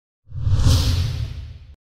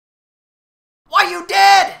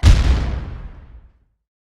ZGRWhyUDead!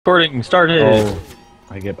 Recording started. Oh,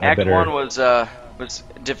 I Act better. 1 was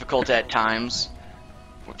difficult at times.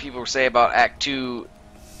 What people say about Act 2,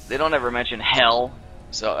 they don't ever mention hell.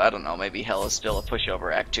 So I don't know, maybe hell is still a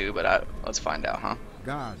pushover Act 2, but let's find out, huh?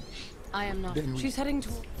 God. I am not. She's heading to.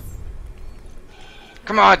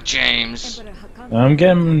 Come on, James. I'm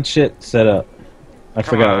getting shit set up. I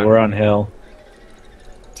forgot on. we're on hill.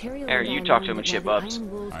 Here, you talk to him and shit, Bubs.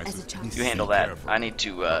 You handle that. I need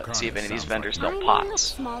to see if any of these vendors sell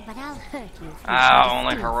pots. Ah,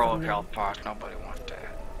 only heroic health pots. Nobody wants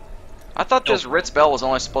that. I thought this Ritz Bell was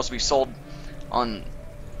only supposed to be sold on...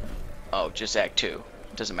 Oh, just Act 2.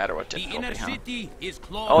 Doesn't matter what difficulty, huh?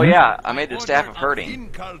 Oh yeah, I made the Staff of Hurting.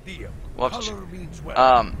 Whoops.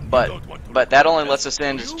 But that only lets us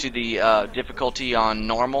into the difficulty on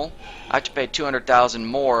normal. I have to pay 200,000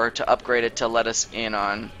 more to upgrade it to let us in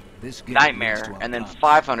on Nightmare, and then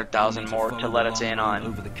 500,000 more to let us in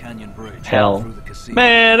on Hell.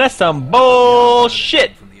 Man, that's some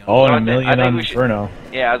bullshit. Oh, So and a million on Inferno.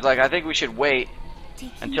 Yeah, I was like, I think we should wait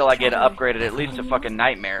until I get upgraded at least to fucking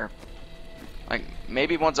Nightmare. Like,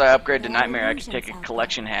 maybe once I upgrade to Nightmare, I can take a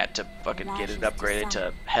collection hat to fucking get it upgraded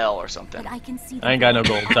to Hell or something. I ain't got no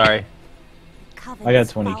gold, sorry. I got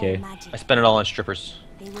 20K. I spent it all on strippers.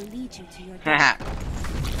 Haha.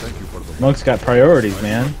 Monk's got priorities,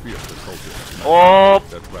 man. Oh,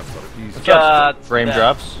 God. Frame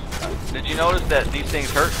drops. Did you notice that these things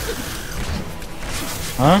hurt?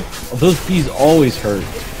 Huh? Oh, those bees always hurt.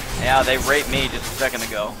 Yeah, they raped me just a second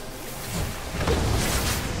ago.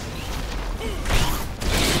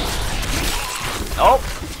 Nope.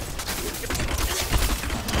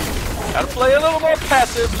 Gotta play a little more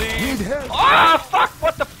passively. Ah, fuck!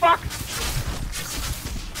 What the fuck?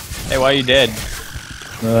 Hey, why you dead?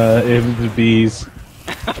 It was the bees. See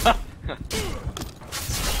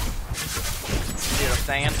what I'm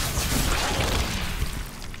saying?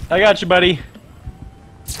 I got you, buddy.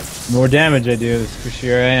 The more damage I do, the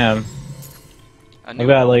squishier I am. A new I've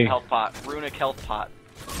got, like... health pot. Runic health pot.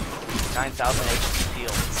 9,000 HP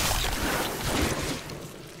heal.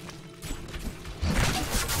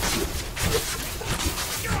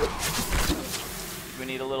 We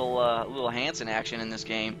need a little Hansen action in this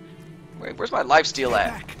game. Where's my lifesteal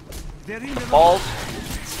at? The balls?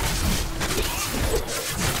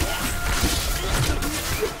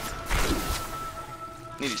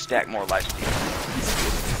 Need to stack more lifesteal.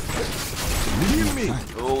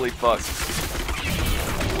 Holy fuck.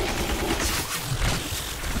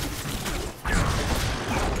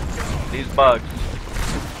 These bugs.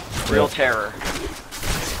 Real terror.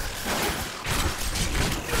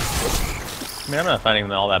 I mean, I'm not finding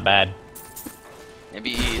them all that bad.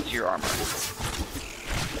 Maybe it's your armor.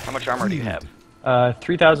 How much armor do you have?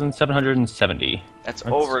 3,770. That's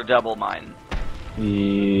over double mine.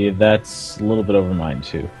 Yeah, that's a little bit over mine,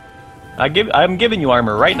 too. I'm giving you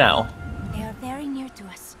armor right now. They are very near to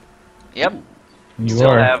us. Yep. You Still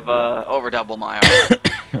are. have over double my armor.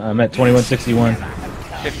 I'm at 2161.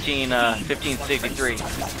 1563.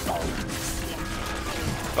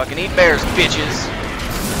 Fucking eat bears, bitches.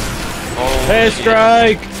 Oh, Hey, shit.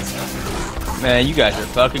 strike! Man, you guys are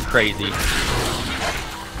fucking crazy.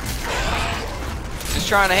 Just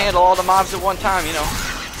trying to handle all the mobs at one time, you know.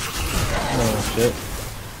 Oh, shit.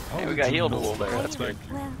 Hey, we got healed a little there. That's good.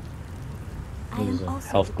 Well, This is a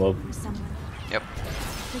health globe. Yep.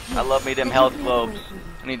 I love me them health globes.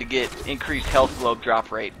 I need to get increased health globe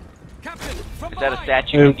drop rate. Is that a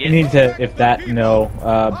stat you We can get? need to, if that, no.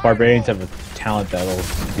 Barbarians have a talent that'll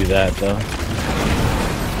do that, though.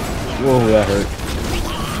 Whoa, that hurt.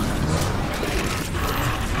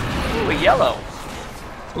 Ooh, a yellow.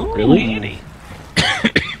 Ooh, Really? handy.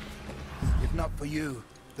 If not for you,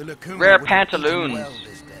 the Lacuna Rare would have eaten pantaloons. well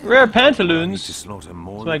this day. Rare pantaloons. That's my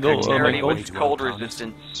goal. My Dexterity gold. with cold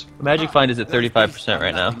resistance. Magic find is at 35%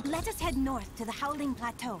 right now. Let us head north to the Howling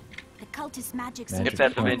Plateau. The cultist magic. If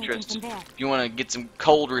that's of interest. If you want to get some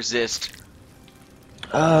cold resist.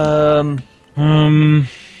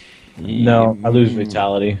 No, I lose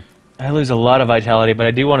vitality. I lose a lot of vitality, but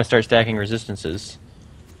I do want to start stacking resistances.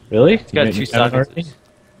 Really? It's got 2 already? seconds.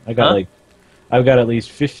 I got Huh? I've got at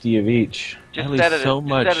least 50 of each. Just I lose set it, so just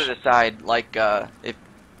much. set it aside, like, if,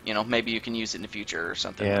 you know, maybe you can use it in the future or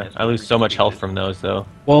something. Yeah, Just I lose so much health reduce from those, though.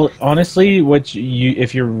 Well, honestly,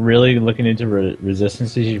 if you're really looking into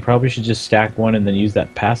resistances, you probably should just stack one and then use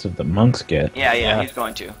that passive the monks get. it. Yeah, Yeah. he's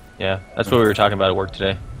going to. Yeah, that's what we were talking about at work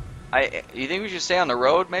today. You think we should stay on the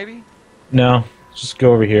road, maybe? No, just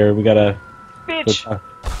go over here. We gotta Bitch!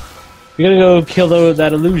 go kill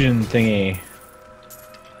that illusion thingy.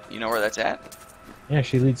 You know where that's at? Yeah,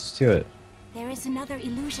 she leads to it. There is another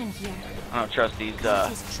illusion here. I don't trust these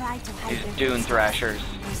Cultists try to hide their dune footsteps. thrashers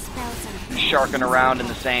Their spells are sharking around in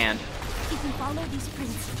the sand. If we follow these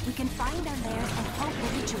prints, we can find our lairs and halt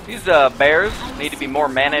the ritual. These bears need to be more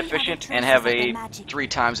mana efficient and have a 3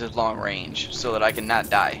 times as long range so that I can not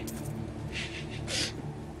die.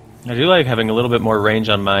 I do like having a little bit more range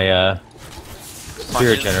on my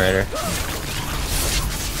spirit Punches. generator.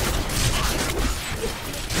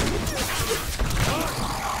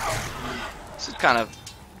 This is kind of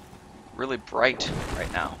really bright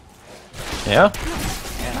right now. Yeah?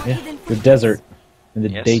 Yeah, the desert in the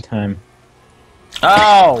Yes. daytime.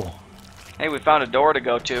 Oh! Hey, we found a door to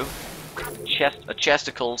go to.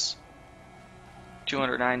 Chesticles.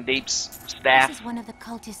 209 deeps. This Staff. is one of the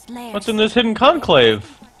cultist lairs. What's in this hidden conclave?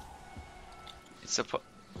 It's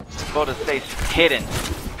supposed to stay hidden.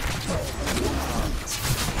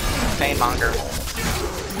 Painmonger.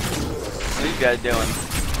 What are these guys doing?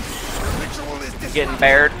 Getting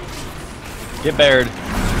bared. Get bared.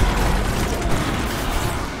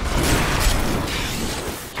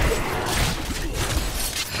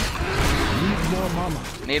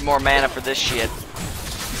 Need more mana for this shit.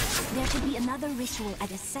 There should be another ritual at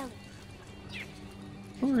a cell.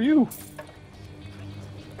 Who are you?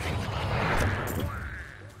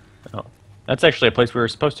 Oh. That's actually a place we were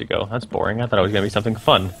supposed to go. That's boring. I thought it was going to be something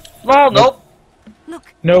fun. Oh, nope.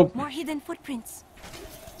 Look, Nope. more hidden footprints.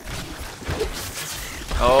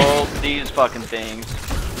 Oh, these fucking things.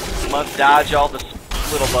 Must dodge all the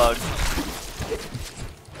little bugs.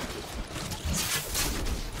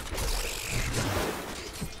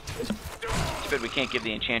 Too bad we can't give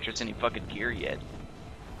the Enchantress any fucking gear yet.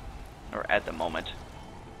 Or at the moment.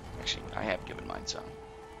 Actually, I have given mine some.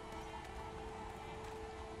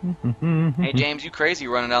 Hey James, you crazy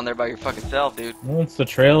running down there by your fucking self, dude. Well, it's the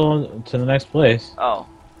trail to the next place. Oh.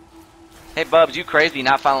 Hey Bubs, you crazy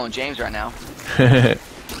not following James right now.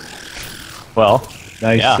 Well,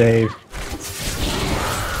 Nice yeah. save.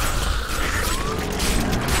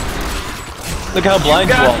 Look how blind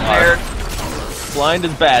you all got are. scared. Blind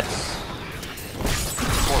as bats.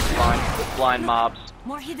 Poor blind mobs.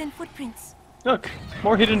 More hidden footprints. Look,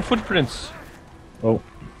 more hidden footprints. Oh,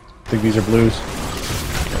 I think these are blues.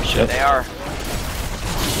 Shit. They are.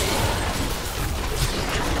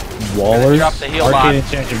 Wallers. Drop the heal Arcane bot.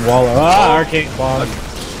 Enchanted Waller. Ah, Arcane Bomb.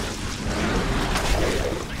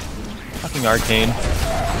 Fucking Arcane.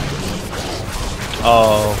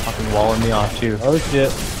 Oh, fucking walling me off too. Oh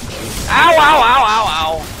shit. Ow, ow, ow, ow,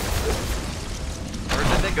 ow.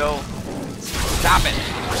 Where did they go? Stop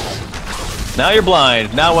it. Now you're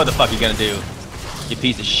blind. Now what the fuck are you gonna do? You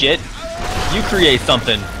piece of shit. You create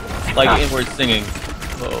something. Like inward singing.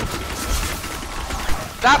 Whoa.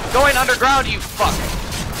 Stop going underground, you fuck.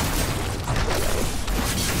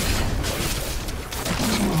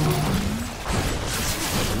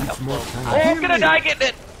 Oh, I'm gonna die getting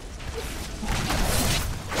it.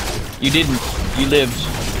 You didn't. You lived.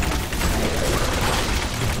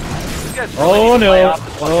 These guys really Oh need to play no. off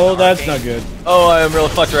the fucking Oh, that's arcane. not good. Oh, I am real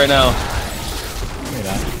fucked right now. You're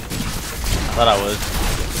not. Thought I was.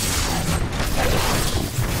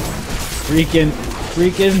 Freaking.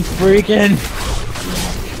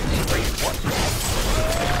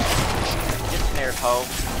 Get snared, hoe.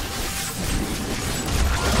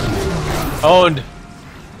 Owned.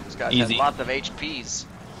 This guy's Easy. has lots of HPs.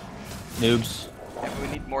 Noobs. Maybe we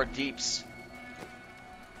need more deeps.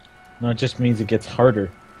 No, it just means it gets harder.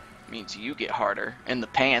 Means you get harder in the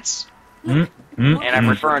pants. Mm, And I'm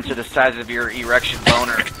referring to the size of your erection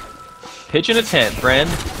boner. Pitch in a tent, friend.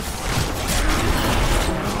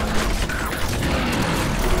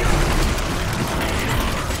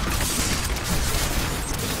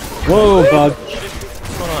 Whoa, bug.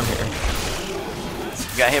 What's going on here?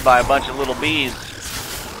 You got hit by a bunch of little bees.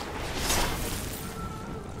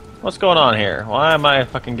 What's going on here? Why am I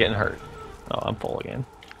fucking getting hurt? Oh, I'm full again.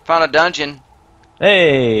 Found a dungeon.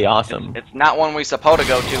 Hey, awesome. It's not one we supposed to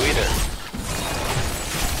go to either.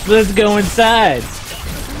 Let's go inside.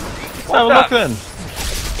 Let's have a look up? then.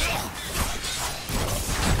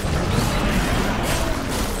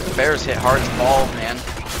 The bears hit hard as balls, man.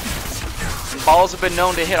 And balls have been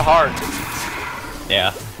known to hit hard.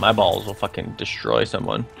 Yeah, my balls will fucking destroy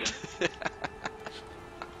someone.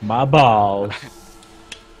 My balls.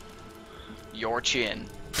 Your chin.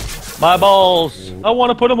 My balls! I want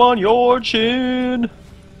to put them on your chin!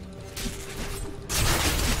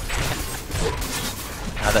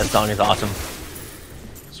 Ah, that song is awesome.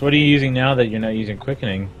 So what are you using now that you're not using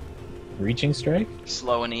quickening? Reaching strike?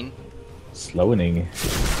 Slowening. Slowening.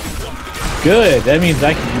 Good. That means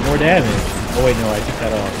I can do more damage. Oh wait, no, I took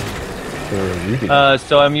that off. for Rudy?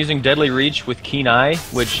 So I'm using Deadly Reach with Keen Eye,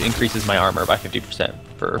 which increases my armor by 50%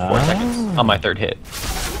 for 4 seconds on my 3rd hit.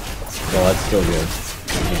 Well, that's still good.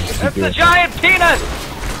 That's the giant penis!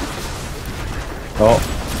 Oh.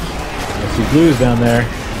 I see blues down there.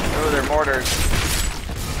 Oh, they're mortars.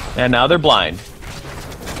 And now they're blind.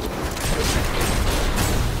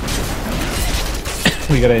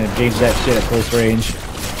 We gotta engage that shit at close range. Yep.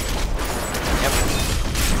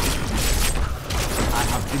 I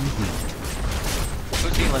have been healed.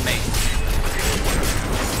 Who's healing me?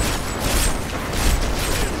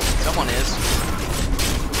 Someone is.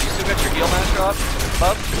 You still got your heal mask off,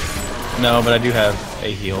 bub? No, but I do have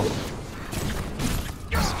a heal.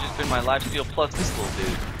 This has just been my life steal plus this little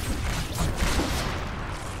dude.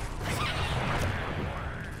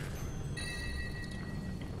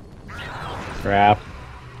 Crap.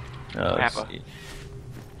 Let's see.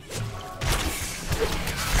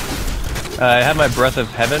 I have my Breath of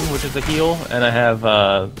Heaven, which is a heal, and I have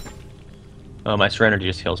oh, my Serenity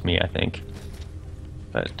just heals me, I think.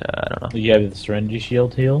 But I don't know. You have the Serenity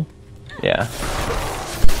Shield heal? Yeah.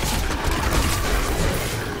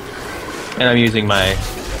 And I'm using my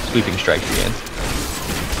Sweeping Strike again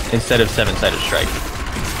instead of 7-sided strike.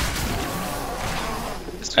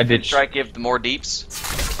 I did strike give the more deeps.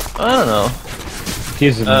 I don't know.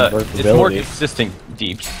 Gives him It's more consistent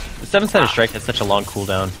deeps. The 7-sided strike has such a long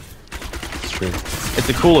cooldown. It's true. It's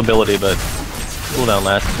a cool ability, but cooldown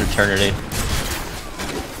lasts an eternity.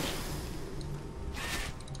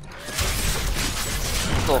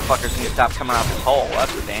 These little fuckers need to stop coming out this hole,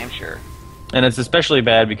 that's for damn sure. And it's especially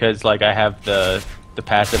bad because like I have the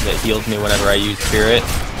passive that heals me whenever I use Spirit,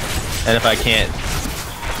 and if I can't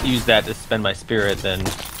use that to spend my Spirit, then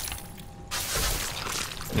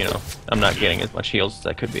you know I'm not getting as much heals as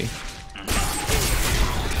I could be.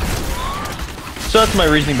 So that's my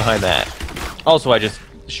reasoning behind that. Also, I just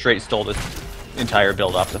straight stole this entire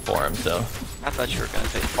build off the forum, so. I thought you were gonna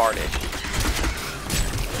say farted.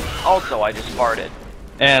 Also, I just farted.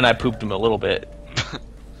 And I pooped him a little bit.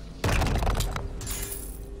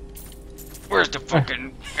 Where's the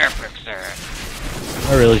fucking epics at?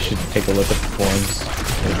 I really should take a look at the forums.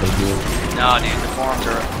 What they do. No, dude, the forums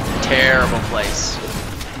are a terrible place.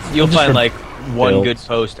 You'll Just find for like one builds. good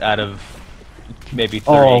post out of maybe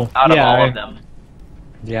 30. Out of yeah, all of them.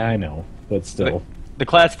 Yeah, I know, but still. The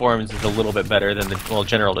class forums is a little bit better than the, well,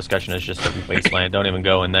 general discussion is just a wasteland. Don't even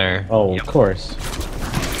go in there. Oh, of course.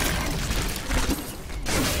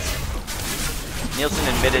 Nielsen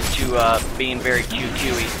admitted to being very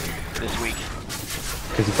QQy this week.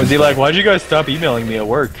 Was he like, why'd you guys stop emailing me at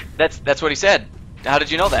work? That's what he said. How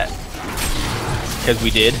did you know that? Because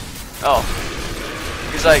we did. Oh.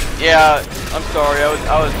 He's like, yeah, I'm sorry,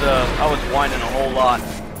 I was whining a whole lot.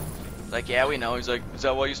 Like, yeah, we know. He's like, is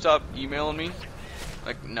that why you stopped emailing me?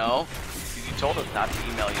 Like, no. You told us not to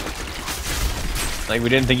email you. Like, we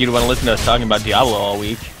didn't think you'd want to listen to us talking about Diablo all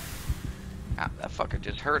week. Ah, that fucker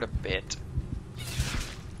just hurt a bit.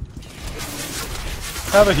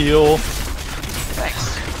 Have a heal.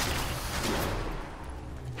 Thanks.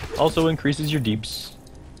 Also increases your deeps.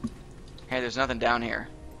 Hey, there's nothing down here.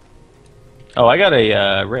 Oh, I got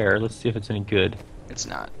a rare. Let's see if it's any good. It's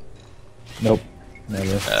not. Nope. Never.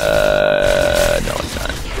 No, it's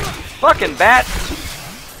not. Fucking bat!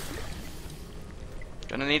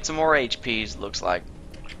 Gonna need some more HPs, looks like.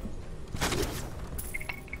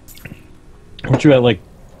 Weren't you at like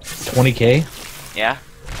 20k? Yeah?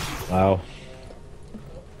 Wow.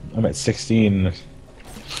 I'm at 16.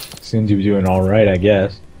 Seem to be doing alright, I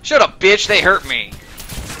guess. Shut up, bitch! They hurt me!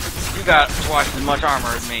 You got twice as much armor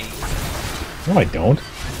as me. No, I don't.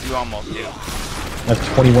 You almost do. That's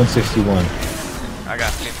 2161. I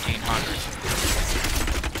got 1500.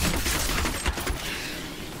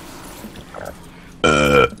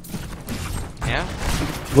 Yeah?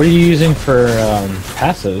 What are you using for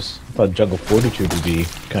passives? I thought Jungle Fortitude would be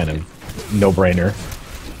kind of no-brainer.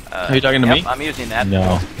 Are you talking to me? I'm using that.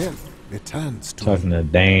 No, Him returns to talking to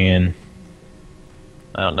Dan.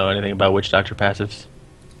 I don't know anything about Witch Doctor passives.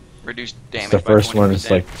 Reduced damage. The by first one is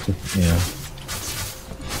 20%. like, yeah.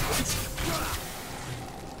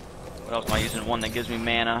 What else am I using? One that gives me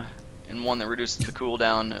mana, and one that reduces the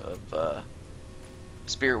cooldown of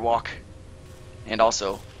Spirit Walk, and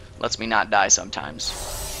also lets me not die sometimes.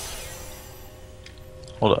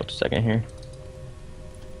 Hold up a second here.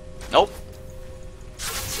 Nope.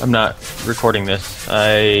 I'm not recording this.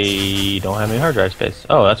 I don't have any hard drive space.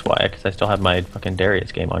 Oh, that's why, because I still have my fucking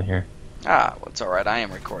Darius game on here. Ah, well, it's alright. I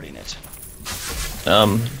am recording it.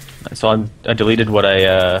 So I deleted what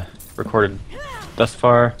I recorded thus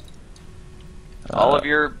far. All of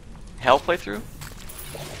your Hell playthrough?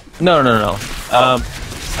 No.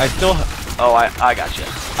 I still Oh, I got you.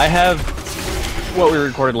 I have what we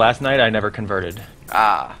recorded last night. I never converted.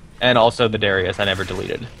 Ah. And also the Darius, I never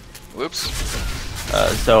deleted. Whoops.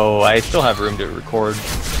 So I still have room to record.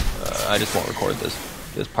 I just won't record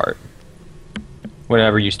this part.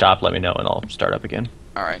 Whenever you stop, let me know, and I'll start up again.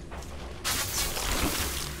 All right.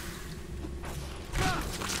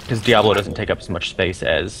 Because Diablo doesn't take up as much space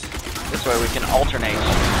as... This way we can alternate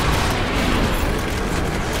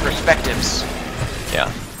perspectives.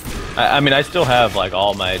 Yeah. I mean, I still have, like,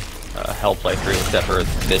 all my Hell playthrough except for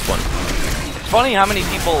this one. It's funny how many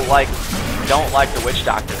people, like, don't like the Witch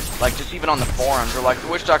Doctor. Like, just even on the forums, they're like, the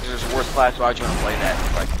Witch Doctor is the worst class, why would you want to play that?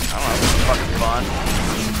 It's like, I don't know, it's fucking fun.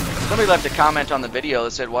 Somebody left a comment on the video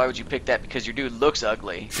that said, why would you pick that? Because your dude looks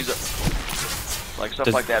ugly. He's like,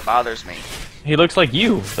 stuff like that bothers me. He looks like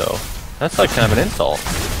you, though. That's like kind of an insult.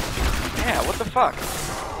 Yeah, what the fuck?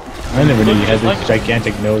 I never knew you had this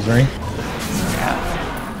gigantic nose ring. Yeah.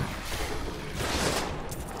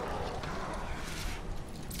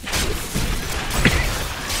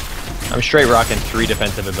 I'm straight rocking 3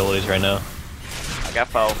 defensive abilities right now. I got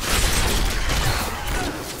foe.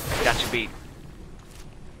 Got you beat.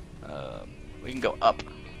 We can go up.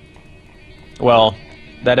 Well,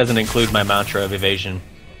 that doesn't include my mantra of evasion,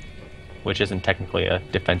 which isn't technically a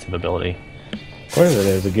defensive ability. Of course it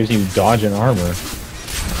is. It gives you dodge and armor.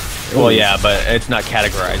 Well, yeah, but it's not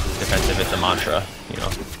categorized as defensive. It's a mantra, you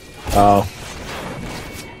know. Oh.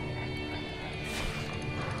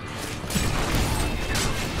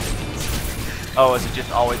 Oh, is it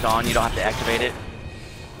just always on? You don't have to activate it?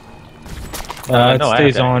 It no,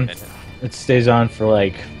 stays on. It stays on for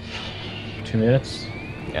like 2 minutes.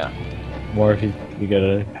 Yeah. More if you get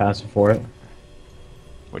a passive for it.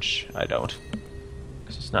 Which I don't.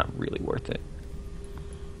 Because it's not really worth it.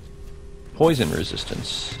 Poison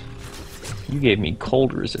resistance. You gave me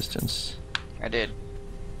cold resistance. I did.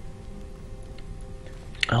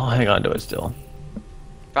 I'll hang on to it still.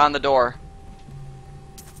 Found the door.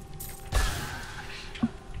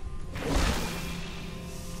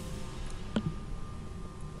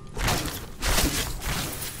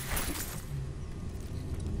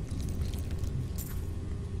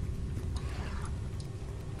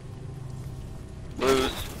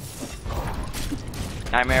 Blues.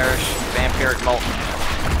 Nightmarish. Vampiric Molten.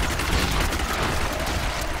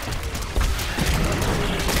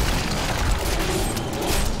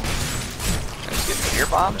 Let's get fear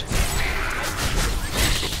bombed.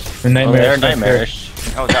 The nightmare. They're nightmarish.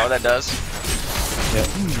 Oh, is that what that does? Yep.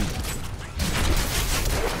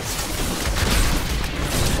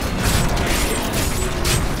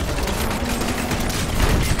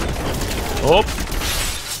 Oh!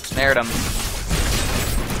 Snared him.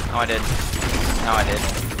 Oh, I did. No, I did.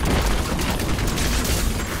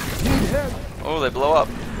 Oh, they blow up.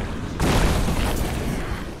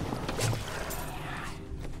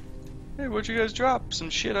 Hey, what'd you guys drop? Some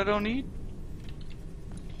shit I don't need?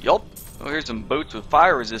 Yup. Oh, here's some boots with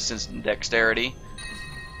fire resistance and dexterity.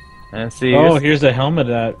 And see. Oh, here's a helmet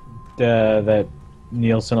that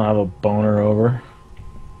Nielsen will have a boner over.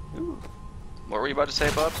 What were you about to say,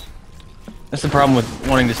 Bubs? That's the problem with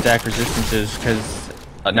wanting to stack resistances, because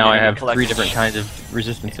now I have collect 3 different kinds of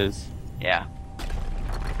resistances. Yeah.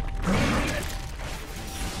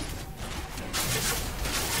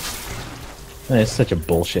 It's such a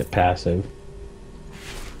bullshit passive.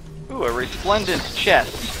 Ooh, a resplendent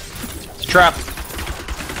chest. It's a trap!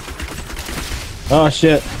 Oh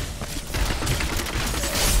shit.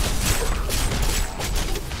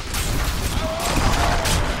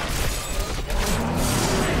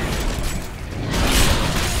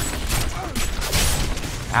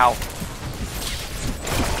 Ow.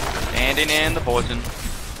 Standing in the poison.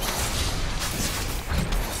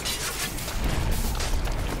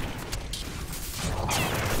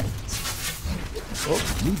 Oh,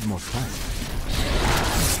 need more time.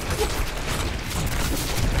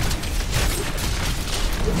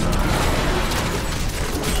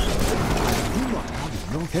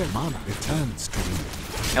 No hair mana returns to me.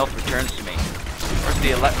 Health returns to me. Where's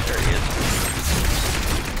the elect? There he is.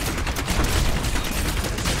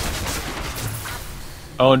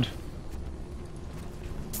 Owned.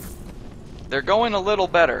 They're going a little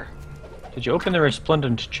better. Did you open the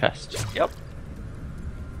resplendent chest? Yep.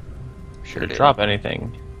 Sure to drop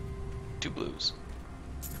anything. 2 blues.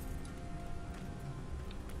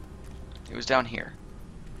 It was down here.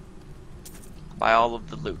 By all of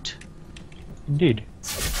the loot. Indeed.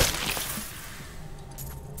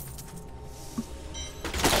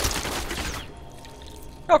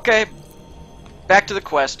 Okay. Back to the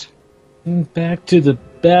quest. Back to the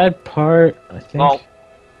bad part, I think. Oh.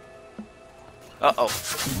 Uh-oh.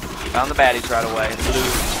 Found the baddies right away.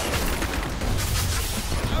 Blue.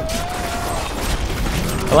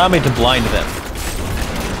 Allow me to blind them.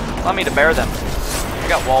 Allow me to bear them. I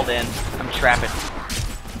got walled in. I'm trapping.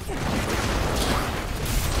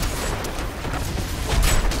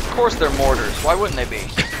 Of course they're mortars. Why wouldn't they be?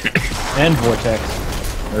 And vortex.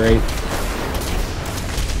 Right.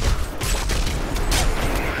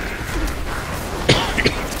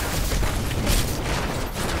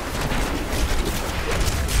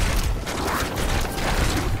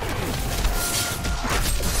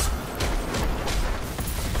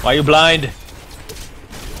 Why you blind?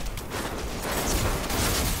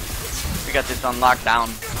 We got this on lockdown.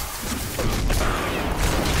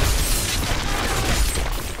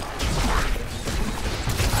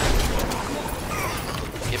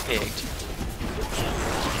 Get pigged.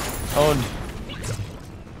 Oh.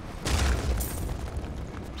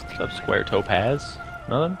 What's up, Square Topaz?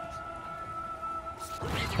 Nothing?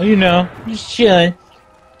 Well, you know, just chilling.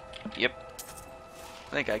 Yep.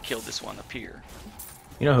 I think I killed this one up here.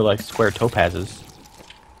 You know who likes Square Topazes?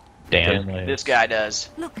 Dan. This guy does.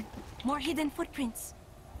 Look, more hidden footprints.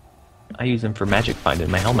 I use them for magic find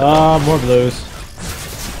in my helmet. More blues.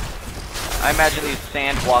 I imagine these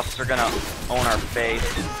sand wasps are gonna own our face.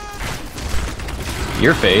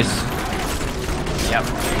 Your face? Yep.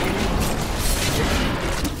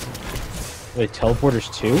 Wait,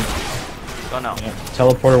 teleporters too? Oh no. Yeah.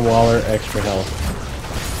 Teleporter, Waller, extra health.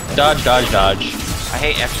 Dodge, dodge, dodge. I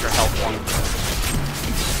hate extra health ones.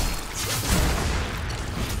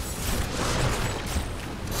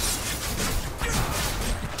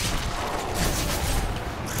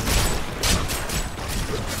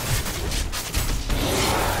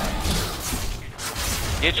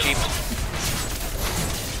 Get sheep.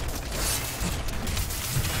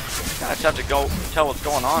 God, it's tough to go tell what's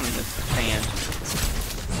going on in this sand.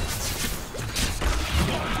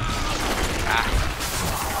 Ah.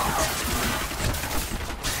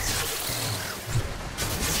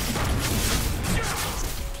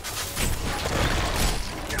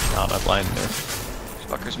 Oh, my blindness. These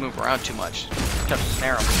fuckers move around too much. It's tough to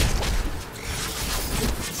snare them.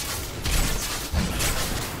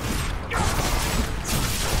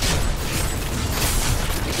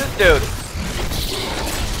 This dude.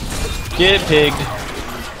 Get pigged.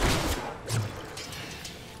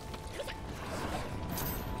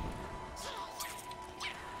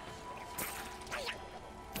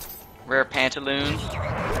 Rare pantaloons.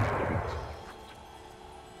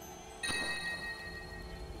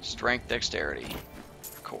 Strength, dexterity.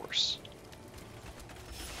 Of course.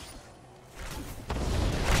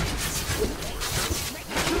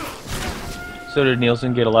 So did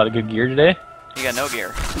Nielsen get a lot of good gear today? He got no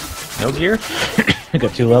gear. No gear? I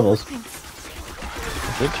got 2 levels.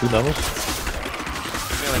 Good, 2 levels.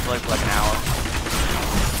 We only played for like an hour.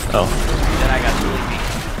 Oh. Then I got sleepy.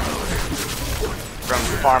 From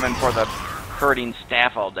farming for the herding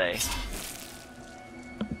staff all day.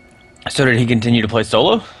 So did he continue to play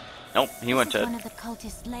solo? Nope, he went to One of the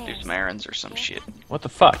cultist do lairs. some errands or some shit. What the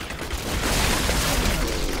fuck?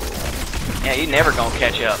 Yeah, he never gonna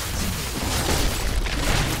catch up.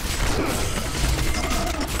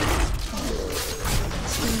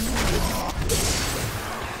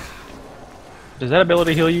 Does that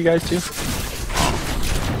ability heal you guys too?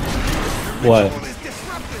 What?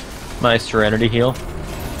 My Serenity heal.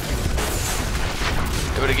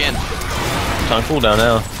 Do it again. It's on cooldown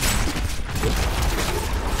now.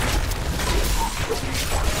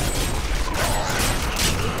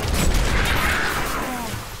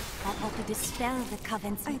 That ought to dispel the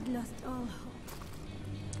covens. I'd lost all hope.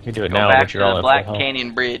 You can do it Go now, back but to you're all the in Black full health.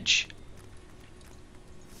 Canyon Bridge.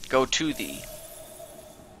 Go to the.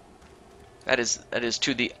 That is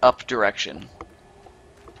to the up direction.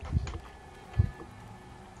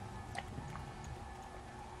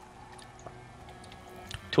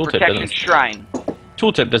 Tooltip Protection doesn't. Shrine.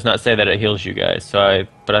 Tooltip does not say that it heals you guys. So I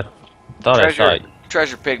thought I saw it.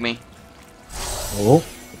 Treasure pygmy. Oh.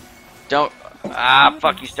 Don't. Ah,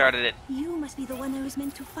 fuck! You started it. You must be the one I was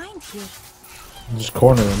meant to find here. Just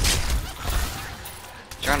corner him.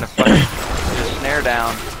 Trying to fucking just snare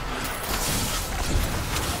down.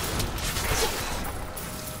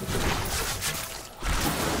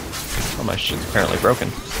 Oh, my shit's apparently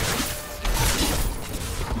broken.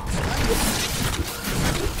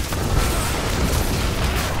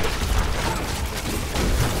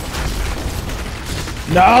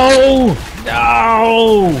 No!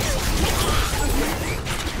 No!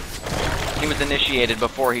 He was initiated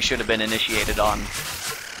before he should have been initiated on.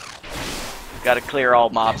 Got to clear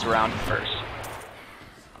all mobs around first.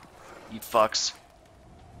 You fucks.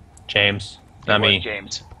 James, It not was me.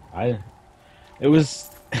 James. It was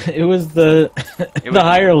the It was the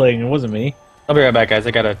hireling. It wasn't me. I'll be right back, guys.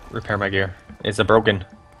 I gotta repair my gear. It's broken.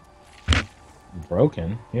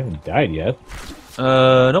 broken. You haven't died yet.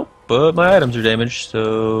 Nope, but my items are damaged,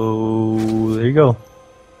 so there you go.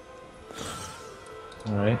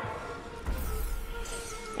 Alright.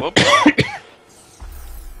 Whoops.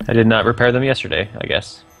 I did not repair them yesterday, I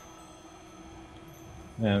guess.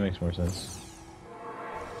 Yeah, that makes more sense.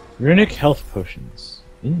 Runic health potions.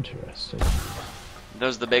 Interesting.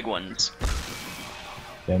 Those are the big ones.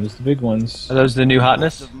 Them's the big ones. Are those the new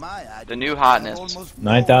hotness? The new hotness.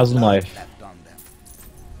 9,000 life.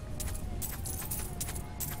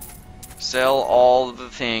 Sell all the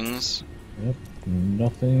things. Yep.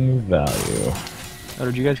 Nothing of value. Oh,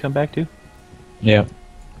 did you guys come back too? Yep.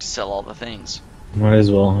 Sell all the things. Might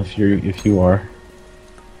as well if you are.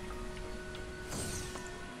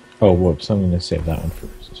 Oh, whoops! I'm gonna save that one for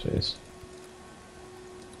this phase.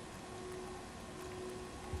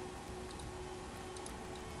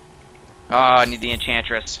 Oh, I need the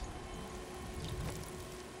enchantress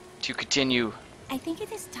to continue. I think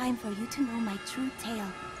it is time for you to know my true tale.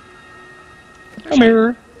 Come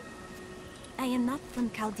here. I am not from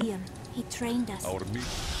Chaldean. He trained us.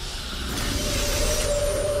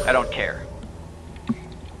 I don't care.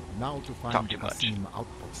 Now to find Talk too the much. Vsync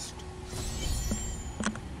outpost.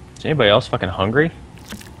 Is anybody else fucking hungry?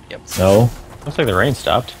 Yep. No. Looks like the rain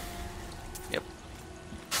stopped. Yep.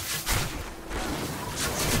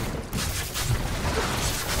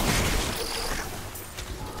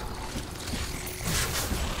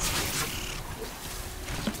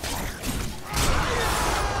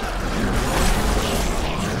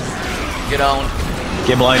 Get owned.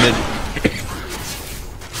 Get blinded.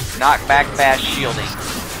 Knock back fast shielding.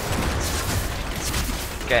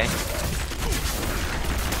 Okay.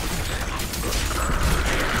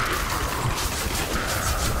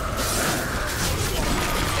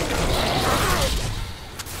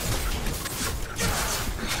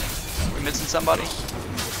 We missing somebody?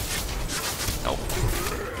 Nope.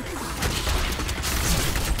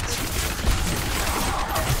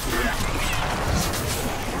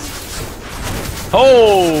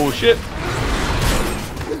 Oh shit!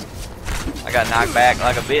 I got knocked back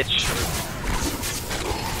like a bitch.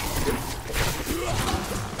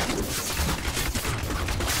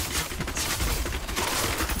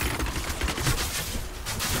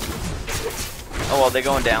 Oh well, they're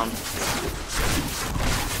going down.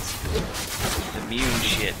 Immune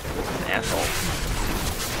shit. Asshole.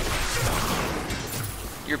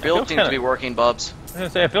 Your build seems to be working, Bubs. I was gonna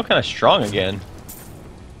say, I feel kind of strong again.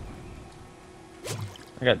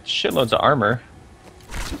 I got shitloads of armor.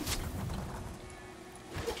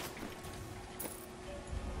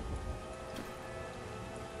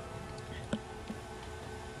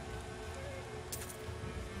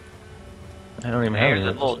 I don't even have Here's any.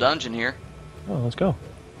 a little dungeon here. Oh, let's go.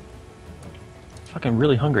 Fucking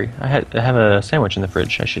really hungry. I have a sandwich in the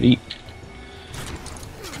fridge. I should eat.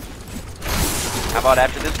 How about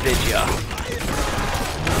after this video?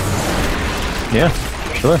 Yeah,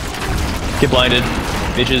 sure. Get blinded,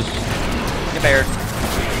 bitches. Get bared.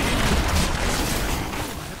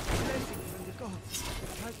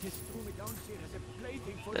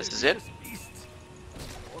 This is it?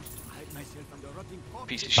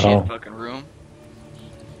 Piece of shit Oh. fucking room.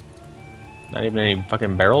 Not even any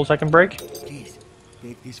fucking barrels I can break? Please,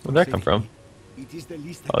 take this Where'd that come from? It is the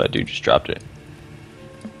least Oh, that dude just dropped it.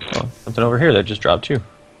 Oh, something over here that just dropped too.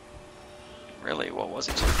 Really? What was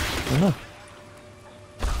it? I don't know.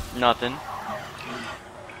 Nothing.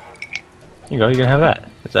 Here you go, you can have that.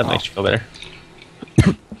 If that makes you feel better.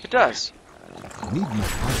 It does. need more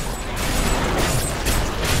power.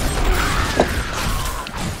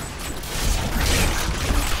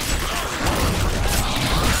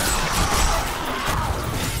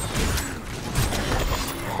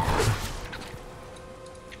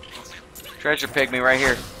 Treasure pygmy right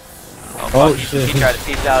here. Oh, Oh, fuck. shit. He tried to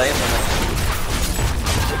piece out instantly.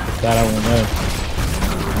 That I won't know.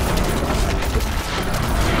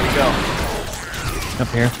 Where'd he go? Up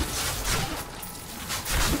here.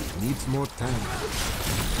 Needs more time.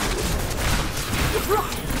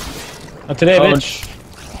 Not today, Oh, bitch.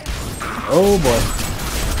 Oh boy.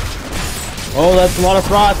 Oh, that's a lot of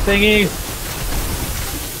frost thingy.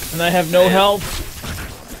 And I have no health.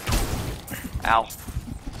 Ow.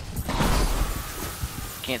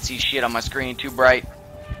 Can't see shit on my screen, too bright.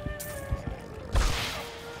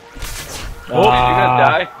 Oh, you're gonna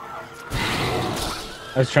die.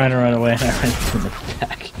 I was trying to run away and I ran into the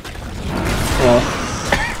back. Well,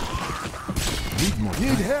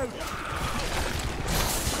 Need help.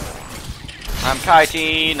 I'm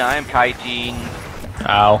kiting, I'm kiting.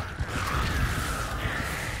 Ow.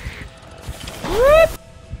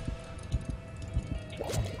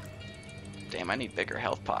 Damn, I need bigger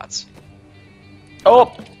health pots.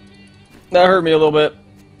 Oh! That hurt me a little bit.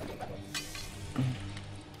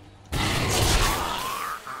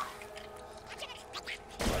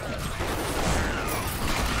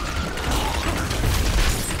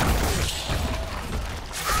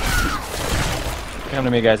 Come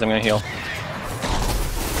to me, guys. I'm gonna heal.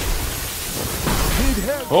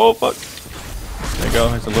 Oh, fuck. There you go.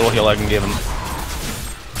 There's a little heal I can give him.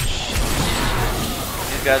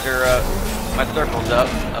 These guys are, my circle's up.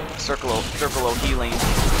 Circle of healing.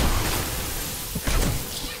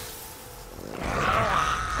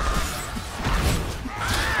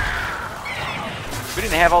 If we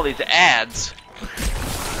didn't have all these ads,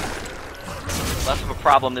 less of a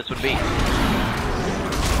problem this would be.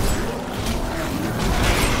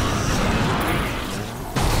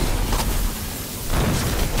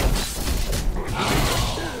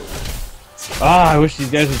 Ah, I wish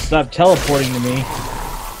these guys would stop teleporting to me.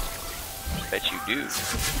 Bet you do.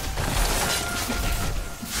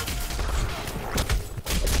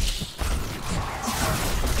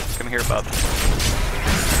 Come here, bub.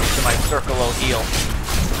 To my circle of heal.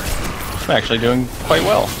 I'm actually doing quite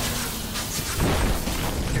well.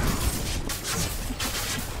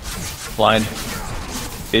 Blind.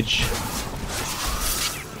 Bitch.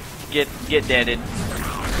 Get deaded.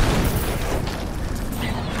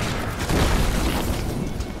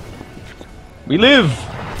 We live!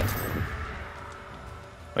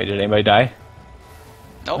 Wait, did anybody die?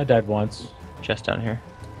 Nope. I died once. Chest down here.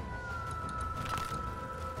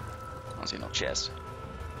 I don't see no chest.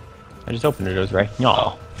 I just opened it, it was right.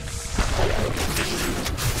 No.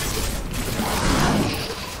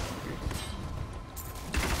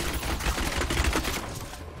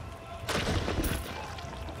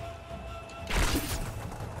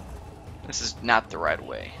 This is not the right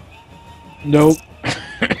way. Nope.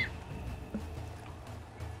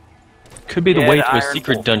 Could be the Yeah, way the to a iron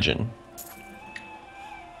secret pole. dungeon.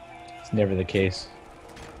 It's never the case.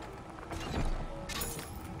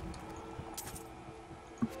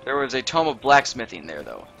 There was a tome of blacksmithing there,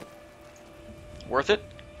 though. Worth it?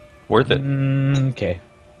 Worth it. Okay.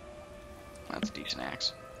 That's a decent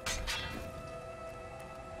axe. I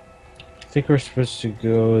think we're supposed to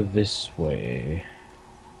go this way.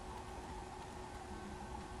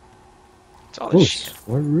 It's all Ooh, this shit.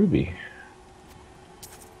 where Ruby?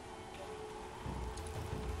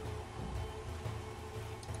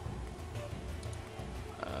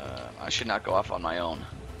 I should not go off on my own.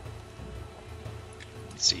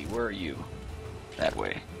 Let's see, where are you? That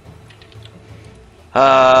way.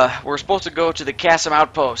 We're supposed to go to the Chasm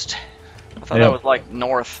Outpost. I thought Yep. that was like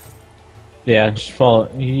north. Yeah, just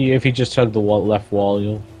follow. If you just hug the left wall,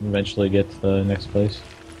 you'll eventually get to the next place.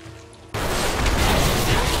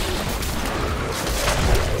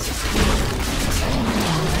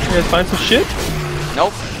 You guys find some shit?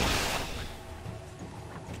 Nope.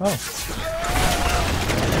 Oh.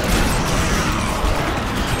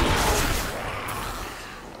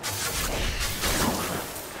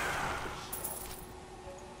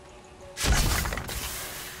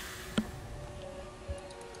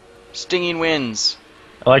 Stinging winds.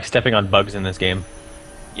 I like stepping on bugs in this game.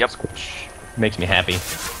 Yep. Makes me happy.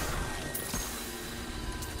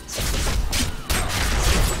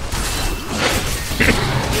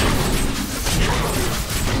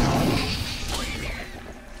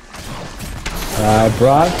 I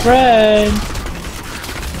brought friends.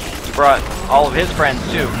 He brought all of his friends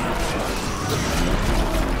too.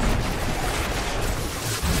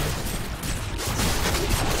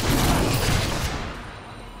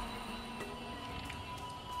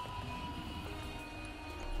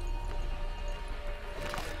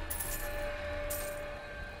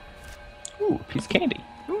 Ooh, a piece of candy.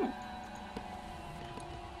 Ooh.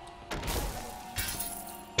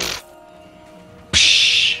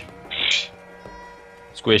 Psh.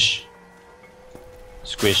 Squish.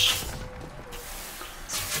 Squish.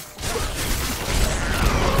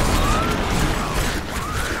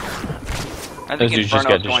 I Those think dudes just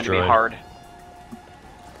Inferno's got going to be destroyed. hard.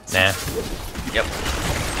 Nah. Yep.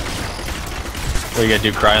 What are you gonna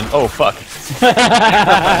do, crying? Oh, fuck.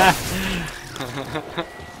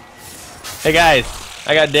 Hey guys,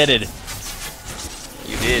 I got deaded.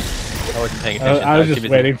 You did. I wasn't paying attention. I was too just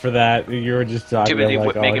busy. waiting for that. You were just talking. Too busy I'm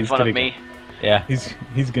like, oh, making he's fun gonna of me. Yeah.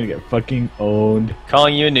 He's gonna get fucking owned.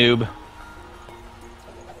 Calling you a noob.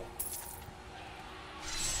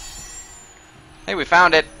 Hey, we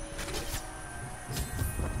found it.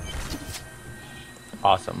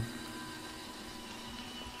 Awesome.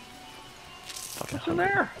 What's in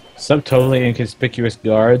there? Some totally inconspicuous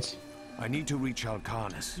guards. I need to reach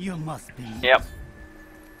Alcanis. You must be. Yep.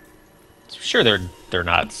 Sure, they're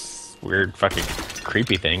not weird fucking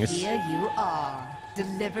creepy things. Here you are.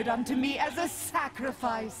 delivered unto me as a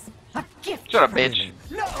sacrifice. A gift. Shut up, bitch.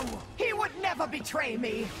 No, he would never betray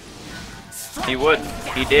me. He would.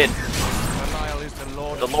 He did. Belial is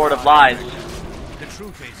The Lord of Lies. The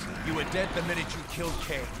truth is, you were dead the minute you killed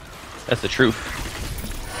Cain. That's the truth.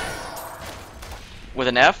 With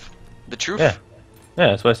an F? The truth? Yeah. Yeah,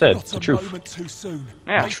 that's what I said. It's the truth. Too soon.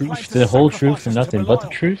 Yeah. Truth, the whole truth and nothing but the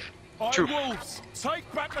truth? Truth. Take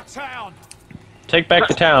back the town. Take back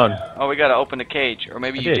the town. Oh, we gotta open the cage. Or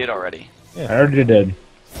maybe I you did. did already. I already did.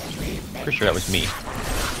 Pretty sure that was me.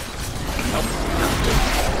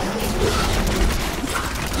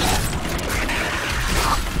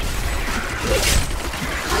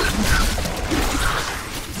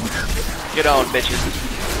 Get on, bitches.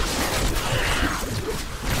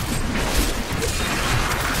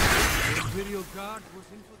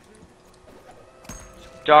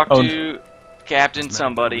 Talk Oh. to Captain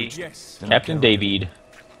somebody. Yes. Captain David.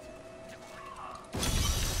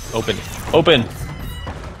 Open. Open!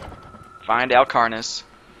 Find Alcarnus.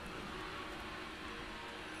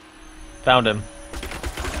 Found him.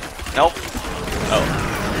 Nope.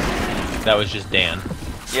 Oh. That was just Dan.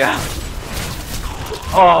 Yeah.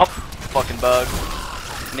 Oh, fucking bug.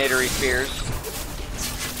 Nadery Spears.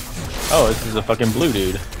 Oh, this is a fucking blue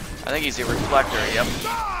dude. I think he's a reflector, yep.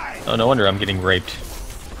 Oh, no wonder I'm getting raped.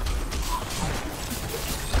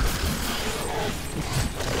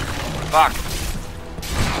 Fuck.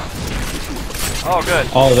 Oh, good.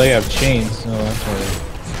 Oh, they have chains. Oh, that's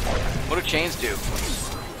why. What do chains do?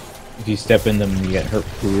 If you step in them, you get hurt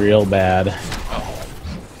real bad.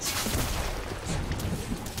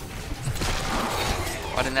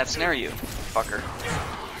 Why didn't that snare you, fucker?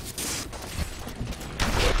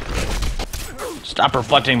 Stop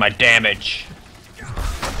reflecting my damage!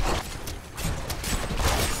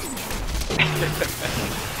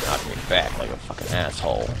 Knock me back like a fucking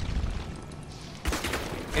asshole.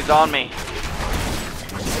 He's on me.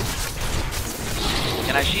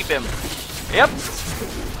 Can I sheep him? Yep.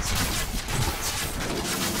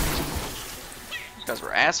 These guys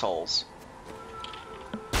were assholes.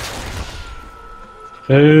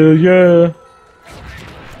 Hell yeah!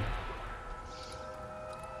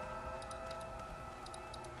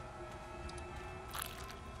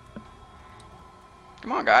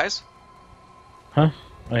 Come on, guys. Huh?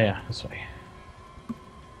 Oh yeah, this way.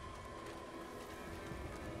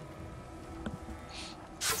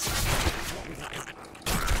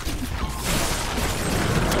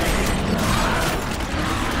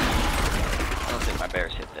 I don't think my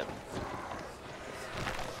bears hit them.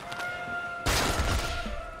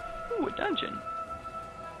 Ooh, a dungeon.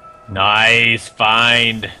 Nice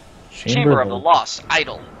find! Chamber of the Lost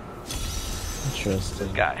Idol. Interesting.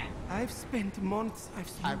 This guy. I've spent months.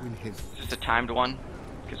 Just a timed one?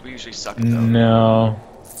 Because we usually suck at those. No.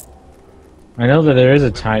 I know that there is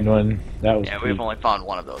a timed one. That was. Yeah, we've only found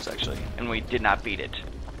one of those actually, and we did not beat it.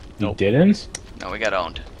 You didn't? No, we got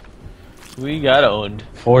owned. We got owned.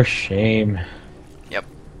 For shame. Yep.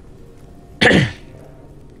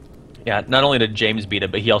 Yeah, not only did James beat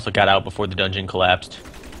it, but he also got out before the dungeon collapsed.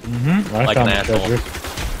 Mm-hmm. I Like found an the asshole.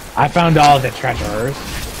 treasures. I found all the treasures.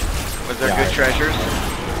 Was there Yeah, good treasures?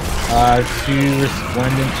 2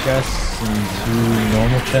 resplendent chests and 2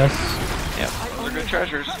 normal chests. Yep, those are good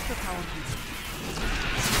treasures.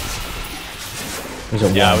 There's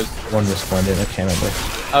a Yeah, one resplendent. I can't remember.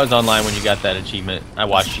 I was online when you got that achievement. I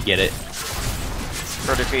watched you get it.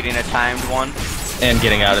 For defeating a timed one. And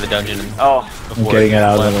getting out of the dungeon. Oh, Before Getting it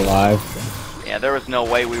out of collapsed. it alive. yeah, there was no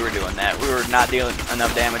way we were doing that. We were not dealing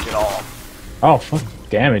enough damage at all. Oh fuck!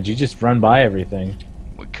 Damage! You just run by everything.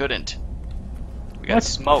 We couldn't. We got What?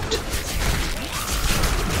 smoked.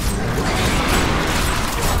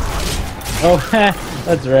 Oh,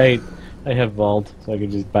 that's right. I have vault, so I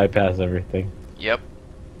can just bypass everything. Yep.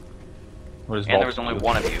 What is And there vault was only do?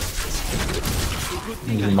 one of you.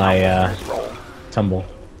 This is my Just roll. tumble.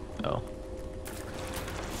 Oh.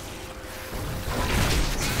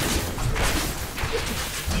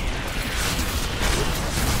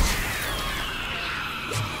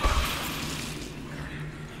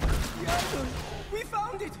 We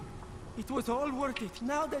found it. It was all worth it.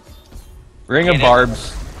 Now that Ring of Get it.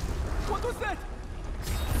 Barbs. what was that?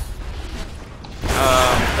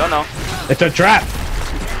 Don't know. It's a trap.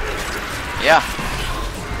 Yeah.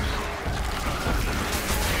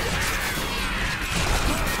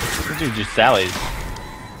 This dude just sallies.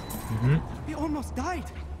 We almost died.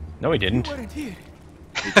 No, he We didn't. weren't here.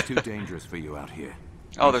 It's too dangerous for you out here.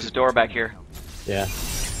 Oh, there's a door back here. Yeah.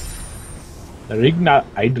 The Rigna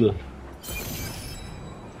Idol.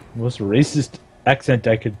 Most racist accent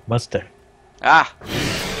I could muster. Ah.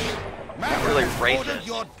 Not really racist.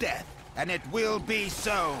 Your death. and it will be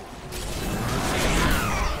so.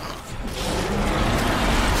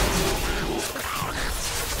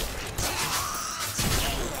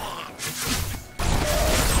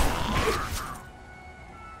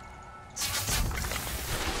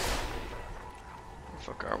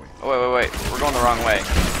 Fuck are we? Oh, wait. We're going the wrong way.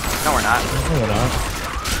 No, we're not. No, we're not.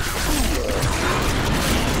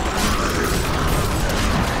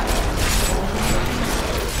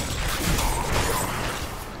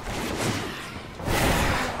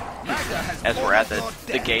 As we're at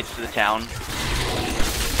the gates to the town. As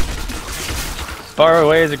far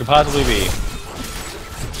away as it could possibly be.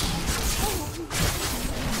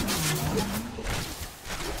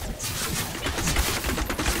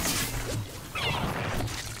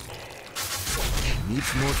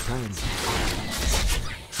 Needs more time.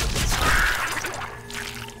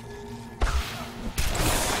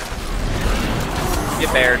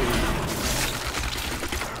 Get bared.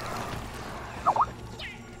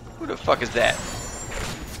 Who the fuck is that?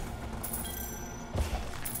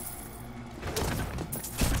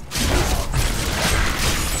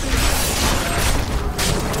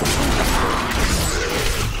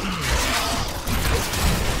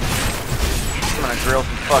 I'm gonna grill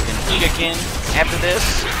some fucking chicken after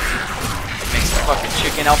this. Make some fucking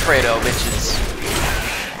chicken Alfredo, bitches.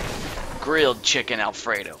 Grilled chicken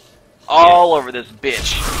Alfredo. All over this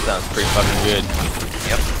bitch. Sounds pretty fucking good.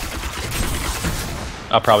 Yep.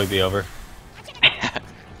 I'll probably be over.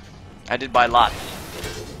 I did buy lots.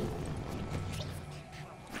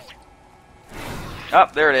 Oh,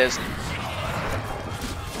 there it is.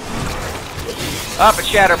 Up a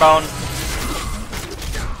Shatterbone.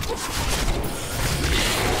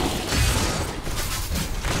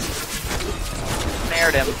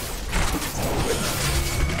 Snared him.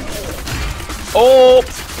 Oh!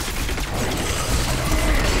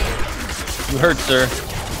 You hurt, sir.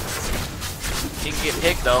 He can get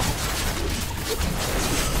picked though.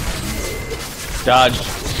 Dodge.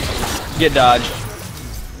 Get dodged.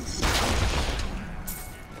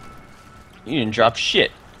 You didn't drop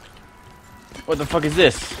shit. What the fuck is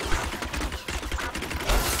this?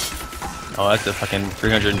 Oh, that's a fucking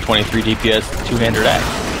 323 DPS two-hander axe.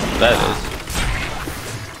 That is.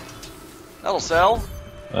 That'll sell.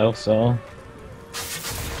 That'll sell.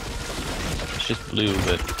 It's just blue,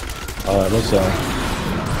 but Oh, it'll sell.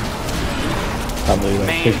 Probably like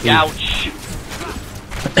Man, 50, ouch.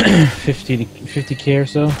 50k or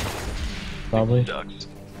so. Probably. Ducks.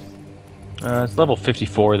 it's level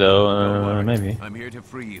 54 though. Maybe. I'm here to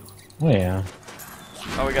free you. Oh yeah.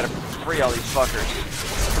 Oh, we gotta free all these fuckers.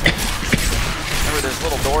 Remember, there's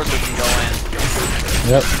little doors we can go in.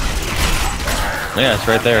 Yep. Yeah, it's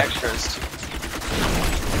right there. Extras.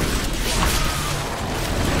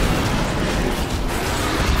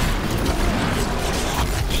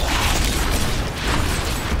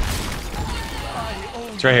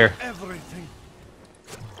 It's right here. Everything.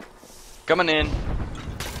 Coming in.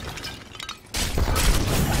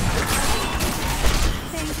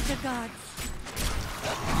 Thank the gods.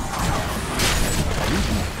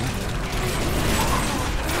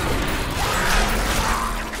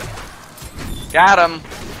 Got him.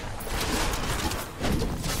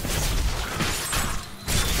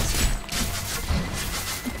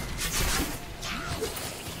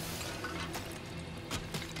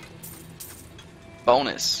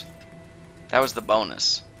 Bonus. That was the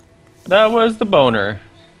bonus. That was the boner.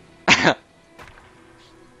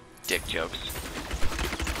 Dick jokes.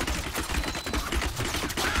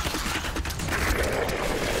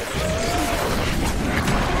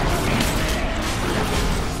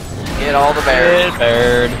 Get all the bears. Get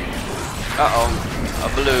bared. Uh-oh. A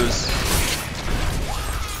blues.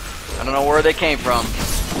 I don't know where they came from.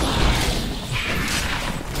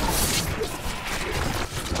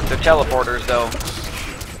 They're teleporters, though.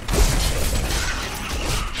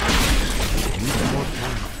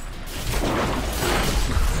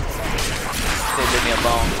 They leave me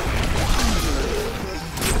alone.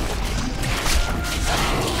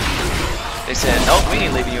 They said, nope, we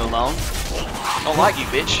ain't leaving you alone. Don't like you,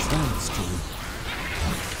 bitch.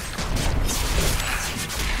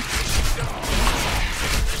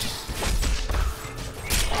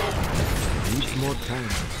 Need more time.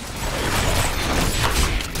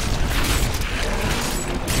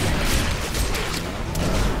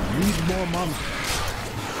 Need more money.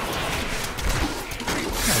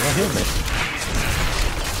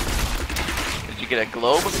 Did you get a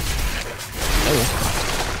globe?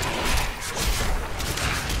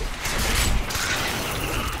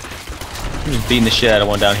 I'm just beating the shit out of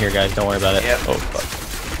one down here, guys. Don't worry about it. Yep. Oh, fuck.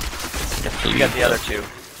 You got the other two.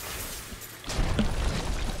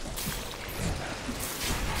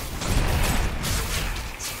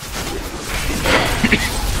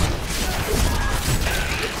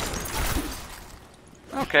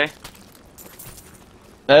 Okay.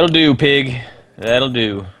 That'll do, pig. That'll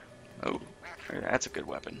do. Oh, that's a good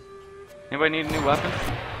weapon. Anybody need a new weapon?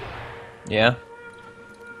 Yeah?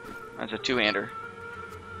 That's a two-hander.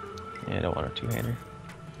 Yeah, I don't want a two-hander.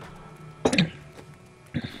 This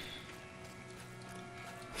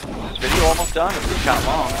video almost done. It's kind of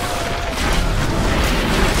long.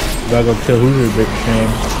 Gotta go kill Hoosier, big shame.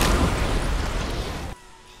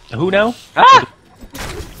 Who now? Ah!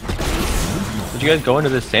 Did you guys go into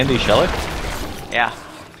this Sandy Sheller? Yeah.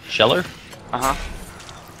 Sheller? Uh-huh.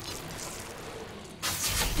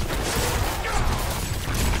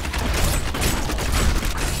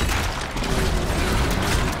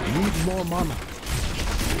 Need more mana.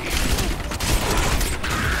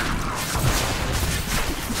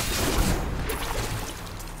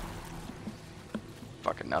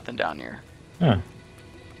 Fucking nothing down here. Huh.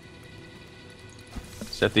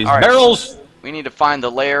 Set these All right. barrels! We need to find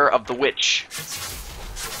the lair of the witch.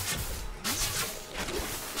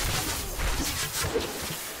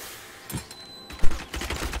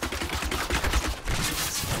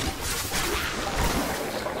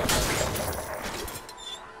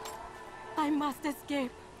 I must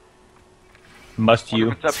escape. Must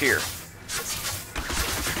you? It's up here.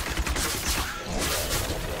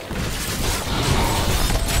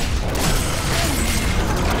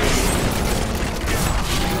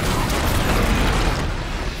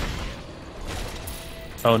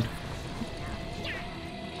 Owned.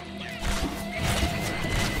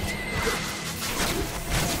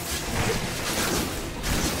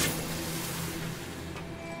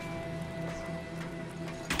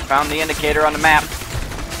 Found the indicator on the map.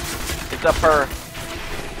 It's up for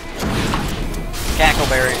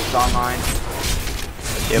Cackleberry is online.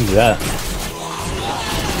 Who's that?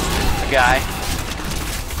 A guy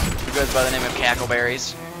who goes by the name of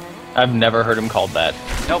Cackleberries. I've never heard him called that.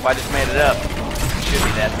 Nope, I just made it up. Should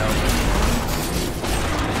be that though.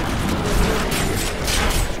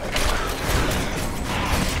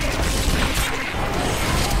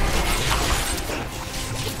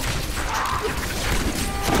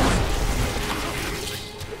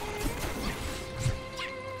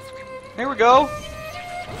 Here we go.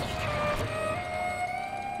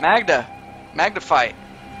 Magdha. Magdha fight.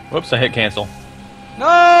 Whoops, I hit cancel.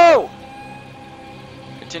 No!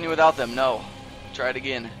 Continue without them. No. Try it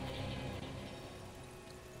again.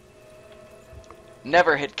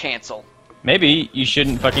 Never hit cancel. Maybe you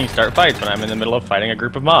shouldn't fucking start fights when I'm in the middle of fighting a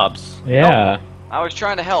group of mobs. Yeah. I was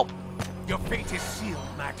trying to help. Your fate is sealed,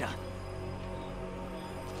 Magda.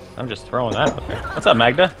 I'm just throwing that out there. What's up,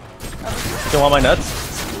 Magda? Still want my nuts?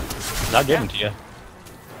 I'll give them to you.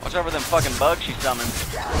 Watch over them fucking bugs she summoned.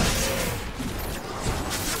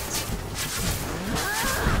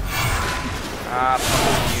 Ah,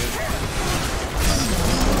 fuck you.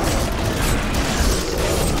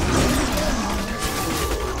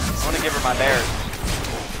 I want to give her my bears.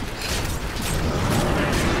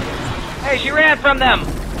 Hey, she ran from them!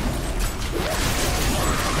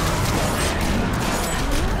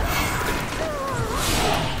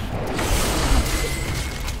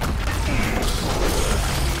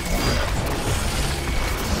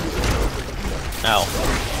 Ow.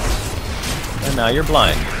 And now you're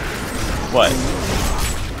blind. What?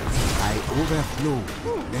 I overflow.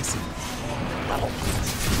 Listen.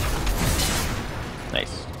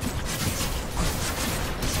 Nice.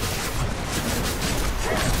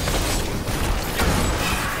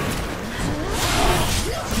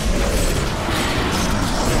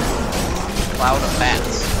 Cloud of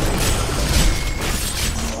bats.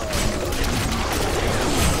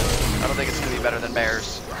 I don't think it's gonna be better than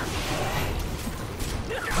bears.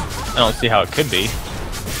 I don't see how it could be.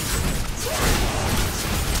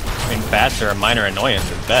 I mean, bats are a minor annoyance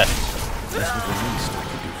at best. This was the least I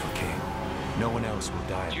could do for King. No one else will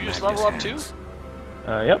die. Did you at just Magda's level up too? hands.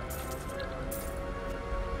 Yep.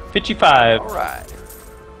 55. Alright.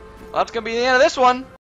 Well, that's gonna be the end of this one.